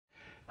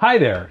Hi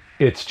there,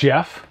 it's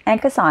Jeff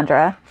and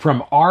Cassandra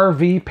from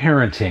RV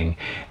Parenting.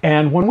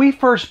 And when we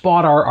first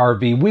bought our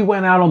RV, we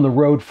went out on the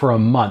road for a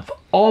month,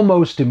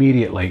 almost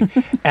immediately.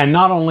 And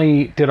not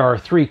only did our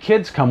 3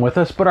 kids come with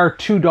us, but our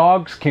 2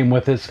 dogs came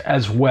with us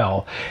as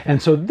well.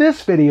 And so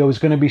this video is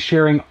going to be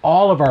sharing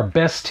all of our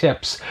best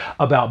tips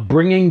about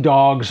bringing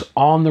dogs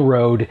on the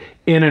road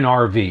in an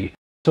RV.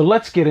 So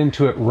let's get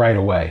into it right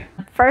away.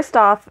 First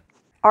off,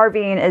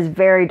 RVing is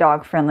very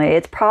dog friendly.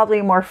 It's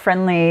probably more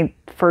friendly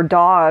for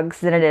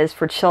dogs than it is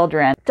for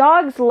children.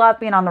 Dogs love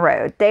being on the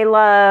road. They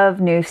love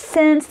new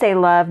scents. They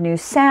love new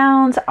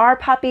sounds. Our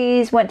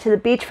puppies went to the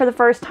beach for the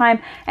first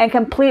time and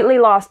completely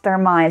lost their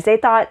minds. They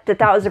thought that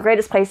that was the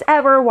greatest place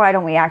ever. Why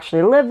don't we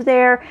actually live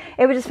there?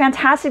 It was just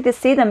fantastic to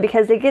see them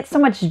because they get so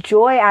much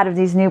joy out of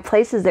these new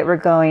places that we're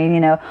going,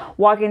 you know,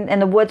 walking in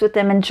the woods with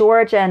them in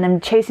Georgia and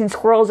then chasing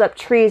squirrels up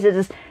trees. It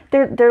is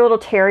They're little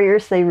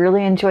terriers. So they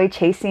really enjoy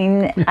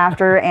chasing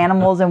after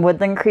animals and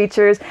woodland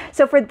creatures.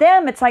 So for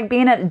them, it's like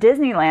being at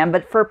Disneyland,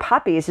 but for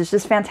puppies, it's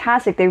just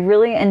fantastic. They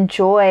really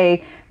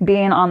enjoy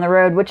being on the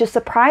road, which is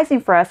surprising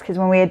for us because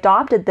when we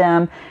adopted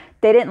them,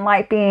 they didn't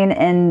like being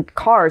in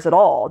cars at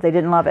all. They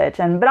didn't love it.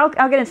 But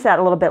I'll get into that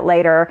a little bit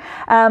later.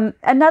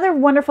 Another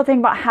wonderful thing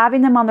about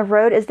having them on the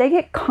road is they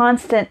get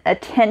constant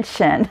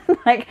attention.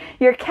 Like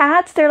your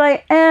cats, they're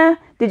like,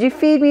 did you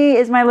feed me?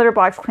 Is my litter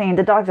box clean?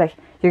 The dog's like,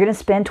 you're going to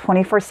spend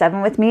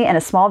 24/7 with me in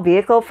a small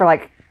vehicle for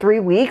like 3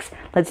 weeks?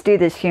 Let's do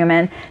this,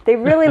 human. They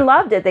really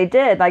loved it. They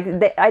did.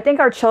 I think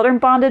our children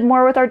bonded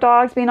more with our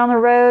dogs being on the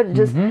road.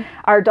 Just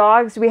our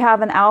dogs, we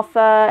have an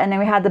alpha and then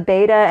we had the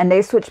beta, and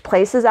they switched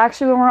places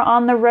actually when we're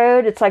on the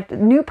road. It's like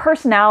new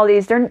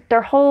personalities.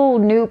 They're whole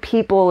new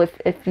people,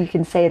 if you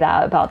can say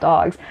that about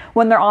dogs,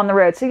 when they're on the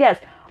road. So yes,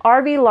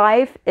 RV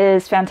life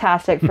is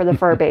fantastic for the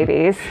fur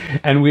babies.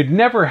 And we'd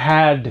never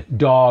had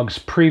dogs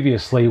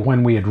previously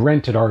when we had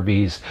rented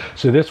RVs,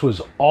 so this was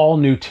all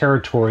new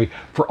territory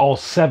for all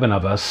 7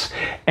 of us.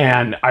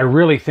 And I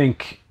really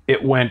think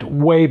it went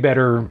way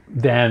better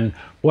than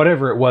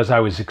whatever it was I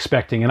was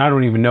expecting. And I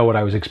don't even know what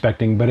I was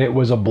expecting, but it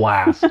was a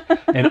blast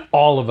and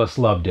all of us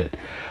loved it.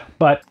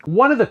 But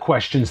one of the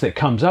questions that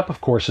comes up,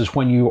 of course, is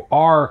when you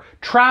are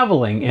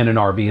traveling in an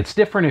RV. It's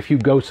different if you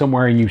go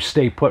somewhere and you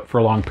stay put for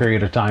a long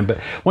period of time. But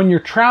when you're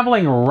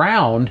traveling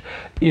around,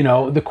 you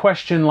know, the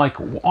question, like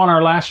on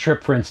our last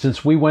trip, for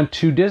instance, we went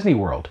to Disney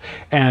World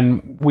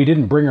and we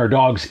didn't bring our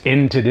dogs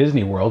into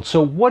Disney World.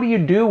 So what do you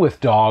do with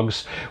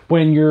dogs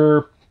when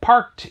you're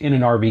parked in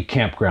an RV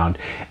campground?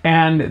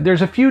 And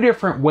there's a few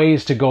different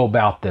ways to go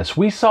about this.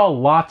 We saw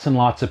lots and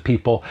lots of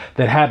people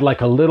that had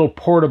like a little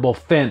portable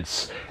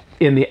fence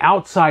in the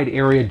outside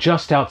area,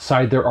 just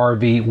outside their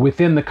RV,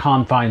 within the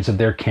confines of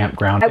their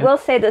campground. I will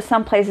say that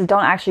some places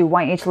don't actually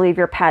want you to leave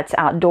your pets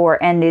outdoor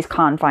in these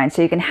confines.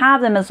 So you can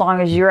have them as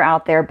long as you're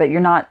out there, but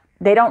you're not,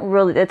 they don't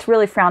really, it's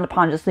really frowned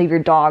upon, just leave your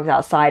dogs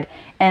outside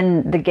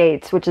in the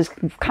gates, which is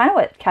kind of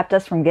what kept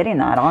us from getting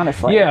that,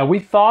 honestly. Yeah, we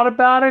thought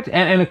about it.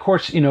 And of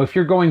course, you know, if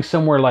you're going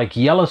somewhere like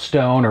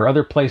Yellowstone or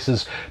other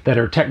places that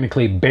are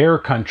technically bear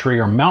country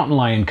or mountain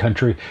lion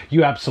country,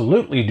 you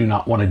absolutely do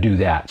not want to do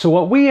that. So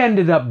what we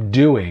ended up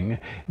doing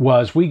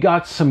was we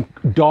got some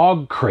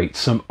dog crates,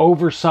 some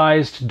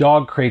oversized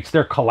dog crates.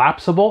 They're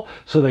collapsible,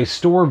 so they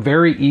store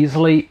very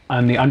easily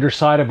on the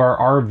underside of our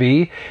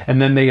RV,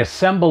 and then they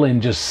assemble in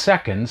just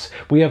seconds.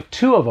 We have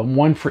 2 of them,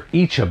 one for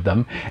each of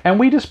them, and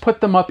we just put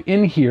them up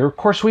in here. Of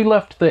course, we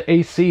left the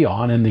AC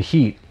on and the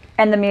heat.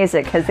 And the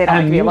music, because they don't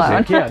like to be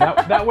alone. Yeah,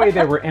 that way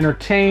they were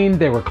entertained,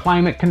 they were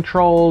climate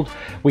controlled.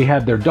 We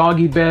had their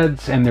doggy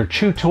beds and their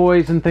chew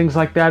toys and things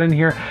like that in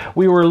here.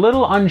 We were a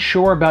little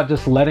unsure about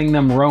just letting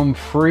them roam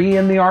free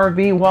in the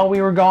RV while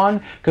we were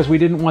gone, because we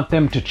didn't want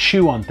them to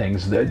chew on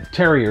things. The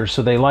terriers,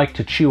 so they like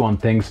to chew on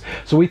things.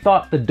 So we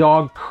thought the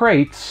dog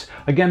crates,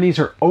 again, these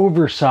are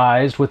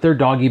oversized with their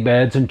doggy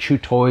beds and chew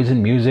toys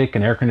and music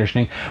and air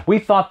conditioning. We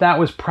thought that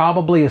was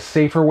probably a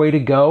safer way to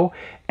go.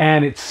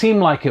 And it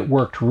seemed like it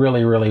worked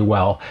really, really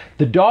well.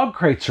 The dog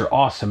crates are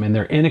awesome and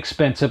they're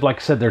inexpensive. Like I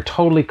said, they're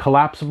totally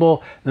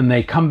collapsible. Then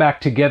they come back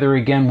together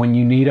again when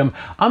you need them.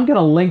 I'm going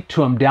to link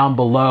to them down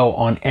below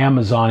on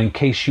Amazon in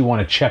case you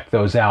want to check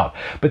those out.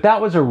 But that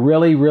was a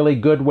really, really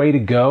good way to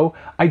go.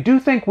 I do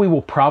think we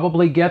will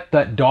probably get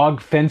that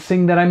dog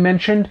fencing that I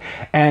mentioned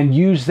and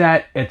use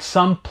that at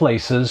some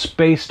places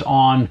based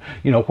on,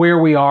 you know, where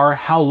we are,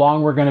 how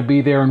long we're going to be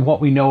there, and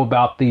what we know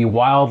about the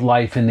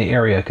wildlife in the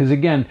area. Because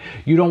again,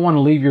 you don't want to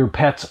leave your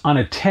pets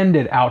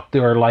unattended out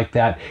there like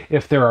that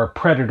if there are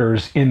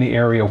predators in the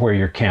area where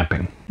you're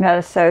camping. That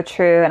is so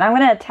true. And I'm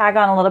going to tag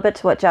on a little bit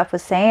to what Jeff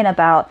was saying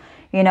about,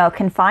 you know,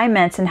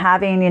 confinements and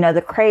having, you know,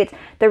 the crates.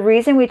 The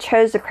reason we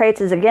chose the crates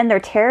is, again, they're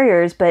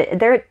terriers, but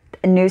they're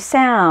new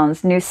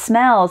sounds, new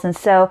smells. And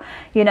so,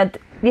 you know,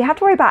 you have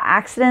to worry about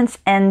accidents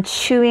and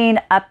chewing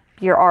up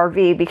your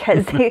RV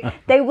because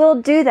they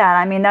will do that.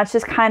 I mean, that's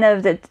just kind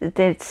of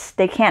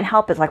they can't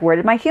help it. It's like, where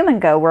did my human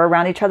go? We're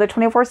around each other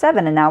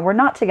 24/7 and now we're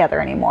not together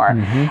anymore.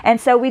 And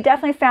so we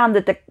definitely found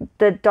that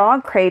the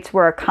dog crates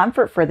were a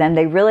comfort for them.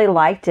 They really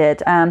liked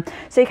it.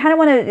 So you kind of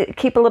want to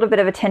keep a little bit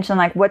of attention,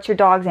 like what's your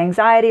dog's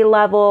anxiety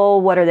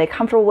level? What are they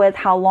comfortable with?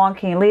 How long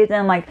can you leave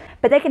them?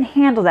 But they can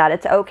handle that.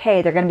 It's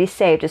okay. They're going to be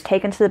safe. Just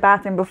take them to the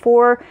bathroom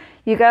before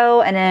you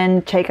go and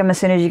then take them as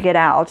soon as you get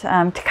out,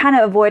 to kind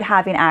of avoid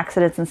having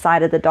accidents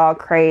inside of the dog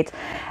crate.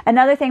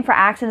 Another thing for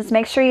accidents,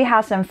 make sure you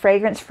have some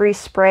fragrance-free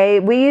spray.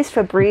 We use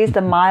Febreze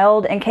the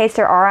mild in case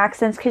there are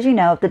accidents, because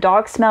if the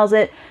dog smells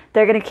it,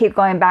 they're going to keep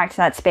going back to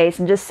that space,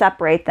 and just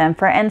separate them.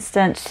 For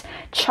instance,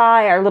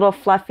 Chai, our little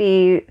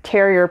fluffy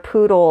terrier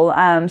poodle,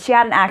 she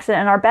had an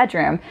accident in our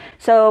bedroom.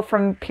 So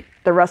from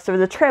the rest of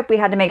the trip, we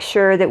had to make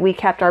sure that we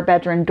kept our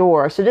bedroom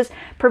door. So just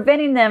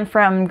preventing them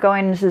from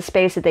going into the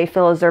space that they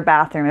feel is their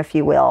bathroom, if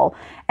you will.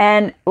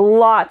 And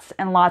lots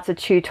of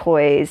chew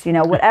toys.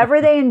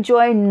 Whatever they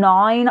enjoy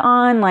gnawing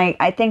on,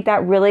 I think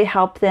that really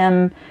helped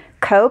them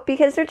cope,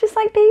 because they're just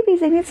like babies.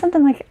 They need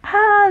something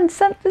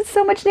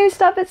so much new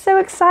stuff. It's so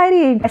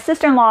exciting. My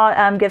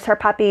sister-in-law gives her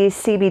puppy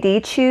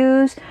CBD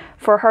chews.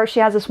 For her, she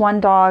has this one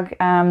dog,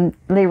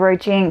 Leroy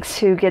Jinx,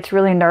 who gets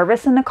really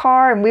nervous in the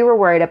car, and we were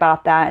worried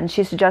about that. And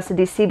she suggested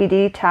these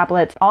CBD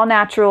tablets, all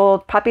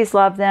natural. Puppies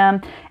love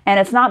them, and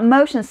it's not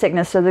motion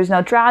sickness, so there's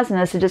no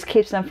drowsiness. It just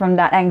keeps them from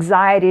that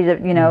anxiety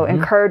that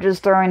encourages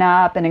throwing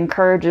up and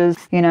encourages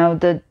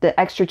the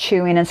extra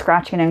chewing and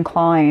scratching and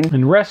clawing.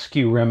 And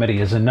Rescue Remedy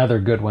is another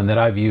good one that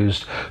I've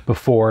used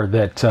before.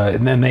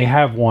 And then they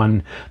have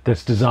one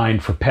that's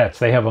designed for pets.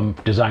 They have them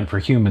designed for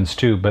humans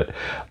too, but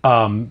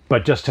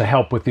just to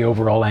help with the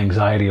overall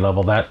anxiety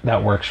level,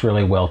 that works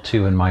really well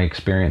too, in my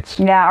experience.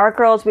 Yeah, our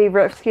girls, we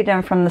rescued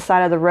them from the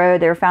side of the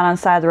road. They were found on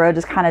the side of the road,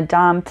 just kind of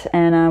dumped,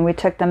 and we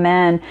took them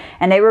in,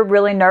 and they were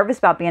really nervous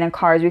about being in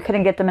cars. We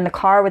couldn't get them in the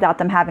car without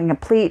them having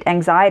complete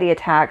anxiety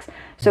attacks,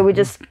 so we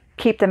just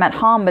keep them at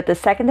home. But the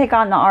second they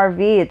got in the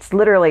RV,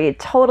 it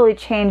totally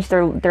changed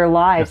their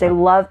lives. They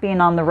love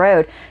being on the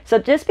road. So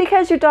just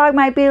because your dog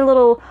might be a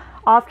little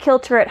off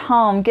kilter at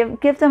home,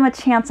 give them a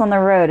chance on the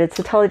road. It's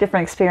a totally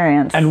different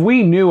experience. And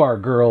we knew our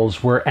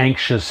girls were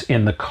anxious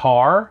in the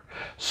car,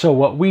 so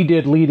what we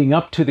did leading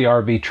up to the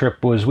RV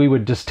trip was we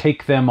would just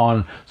take them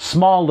on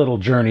small little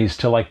journeys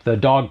to the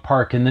dog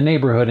park in the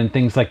neighborhood and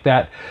things like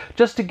that,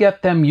 just to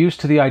get them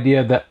used to the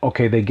idea that,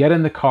 okay, they get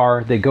in the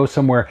car, they go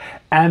somewhere,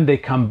 and they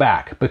come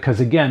back. Because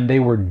again, they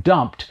were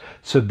dumped,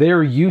 so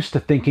they're used to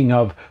thinking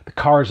of the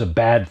car's a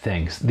bad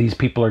thing. These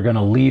people are going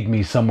to lead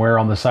me somewhere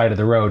on the side of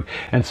the road.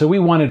 And so we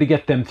wanted to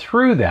get them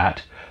through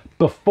that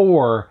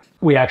before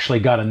we actually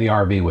got in the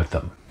RV with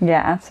them.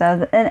 Yeah,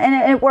 so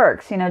and it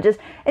works,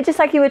 it's just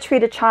like you would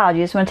treat a child.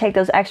 You just want to take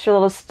those extra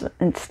little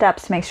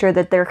steps to make sure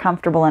that they're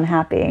comfortable and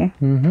happy.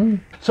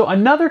 So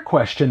another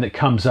question that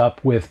comes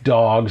up with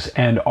dogs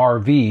and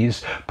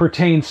RVs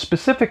pertains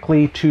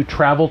specifically to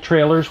travel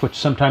trailers, which are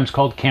sometimes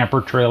called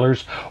camper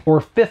trailers,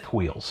 or fifth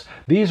wheels.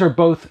 These are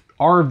both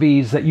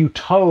RVs that you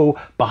tow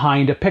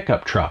behind a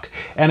pickup truck.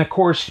 And of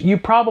course, you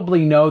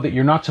probably know that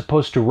you're not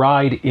supposed to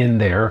ride in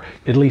there,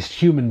 at least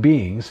human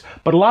beings,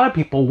 but a lot of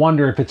people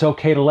wonder if it's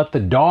okay to let the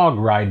dog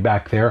ride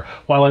back there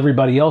while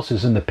everybody else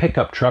is in the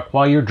pickup truck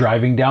while you're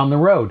driving down the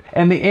road.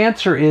 And the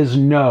answer is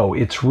no,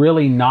 it's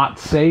really not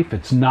safe,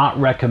 it's not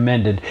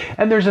recommended,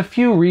 and there's a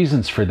few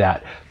reasons for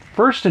that.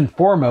 First and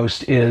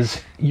foremost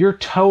is you're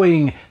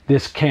towing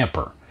this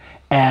camper,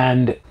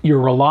 and you're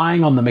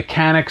relying on the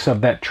mechanics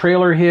of that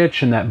trailer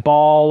hitch and that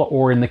ball,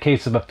 or in the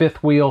case of a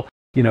fifth wheel,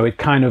 it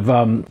kind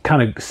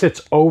of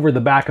sits over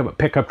the back of a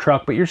pickup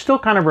truck, but you're still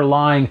kind of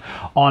relying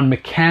on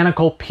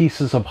mechanical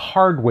pieces of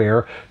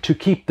hardware to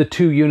keep the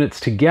two units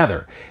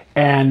together.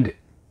 And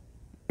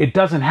it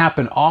doesn't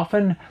happen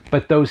often,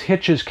 but those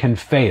hitches can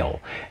fail.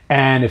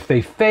 And if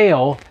they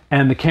fail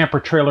and the camper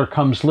trailer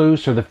comes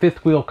loose or the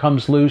fifth wheel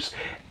comes loose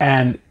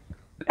and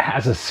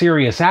has a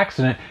serious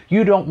accident,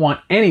 you don't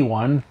want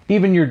anyone,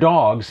 even your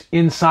dogs,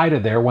 inside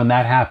of there when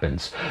that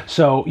happens.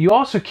 So you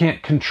also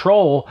can't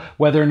control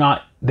whether or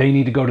not they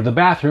need to go to the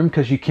bathroom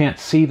because you can't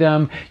see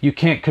them. You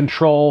can't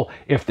control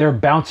if they're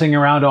bouncing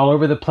around all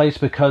over the place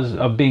because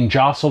of being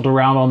jostled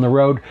around on the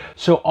road.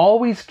 So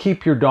always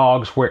keep your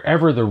dogs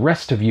wherever the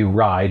rest of you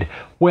ride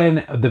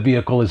when the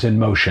vehicle is in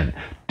motion.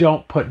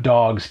 Don't put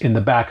dogs in the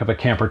back of a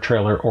camper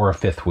trailer or a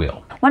fifth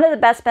wheel. One of the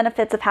best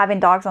benefits of having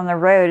dogs on the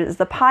road is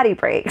the potty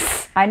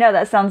breaks. I know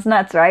that sounds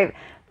nuts, right?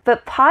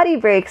 But potty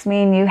breaks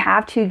mean you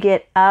have to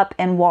get up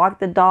and walk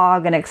the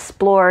dog and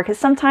explore, because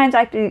sometimes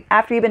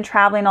after you've been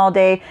traveling all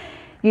day,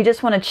 you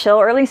just want to chill,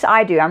 or at least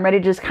I do. I'm ready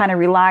to just kind of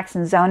relax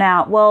and zone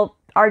out. Well,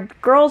 our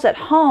girls at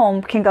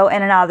home can go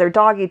in and out of their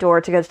doggy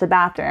door to go to the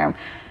bathroom.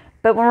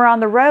 But when we're on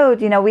the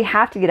road, you know, we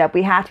have to get up.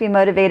 We have to be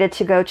motivated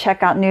to go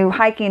check out new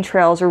hiking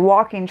trails or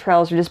walking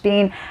trails or just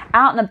being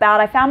out and about.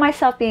 I found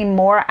myself being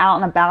more out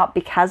and about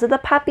because of the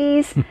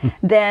puppies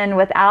than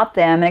without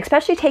them. And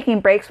especially taking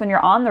breaks when you're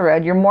on the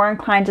road, you're more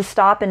inclined to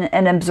stop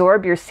and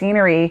absorb your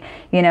scenery,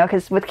 you know,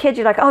 because with kids,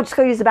 you're like, oh, just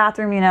go use the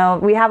bathroom. You know,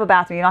 we have a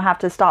bathroom. You don't have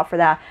to stop for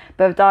that.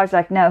 But with dogs,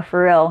 like, no,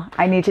 for real,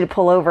 I need you to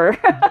pull over.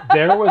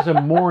 There was a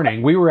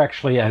morning, we were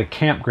actually at a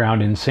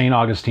campground in St.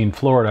 Augustine,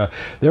 Florida.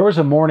 There was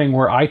a morning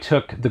where I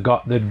took the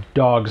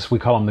dogs, we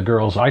call them the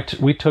girls,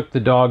 we took the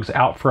dogs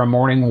out for a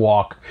morning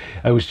walk.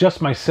 It was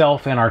just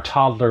myself and our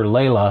toddler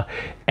Layla,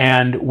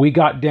 and we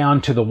got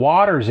down to the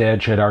water's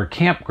edge at our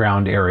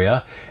campground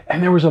area,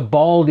 and there was a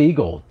bald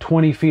eagle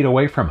 20 feet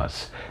away from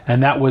us.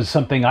 And that was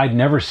something I'd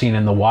never seen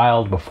in the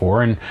wild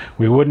before, and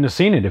we wouldn't have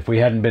seen it if we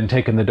hadn't been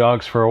taking the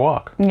dogs for a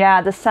walk.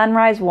 Yeah, the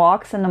sunrise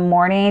walks in the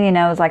morning, you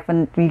know, it's like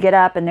when you get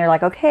up and they're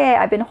like, okay,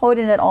 I've been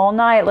holding it all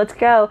night, let's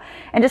go.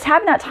 And just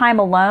having that time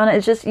alone,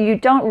 it's just, you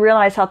don't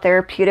realize how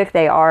therapeutic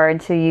they are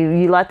until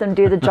you let them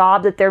do the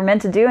job that they're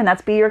meant to do, and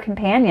that's be your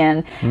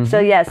companion. So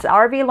yes,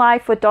 RV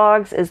life with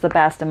dogs is the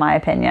best in my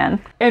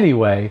opinion.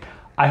 Anyway,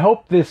 I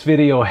hope this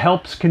video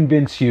helps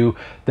convince you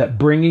that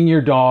bringing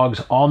your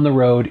dogs on the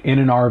road in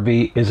an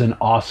RV is an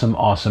awesome,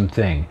 awesome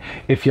thing.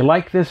 If you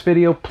like this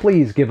video,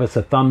 please give us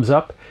a thumbs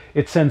up.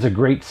 It sends a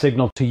great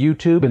signal to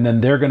YouTube, and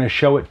then they're going to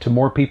show it to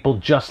more people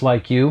just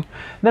like you. And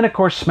then, of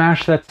course,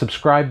 smash that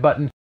subscribe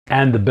button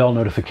and the bell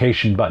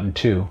notification button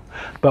too.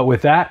 But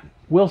with that,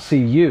 we'll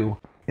see you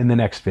in the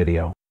next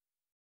video.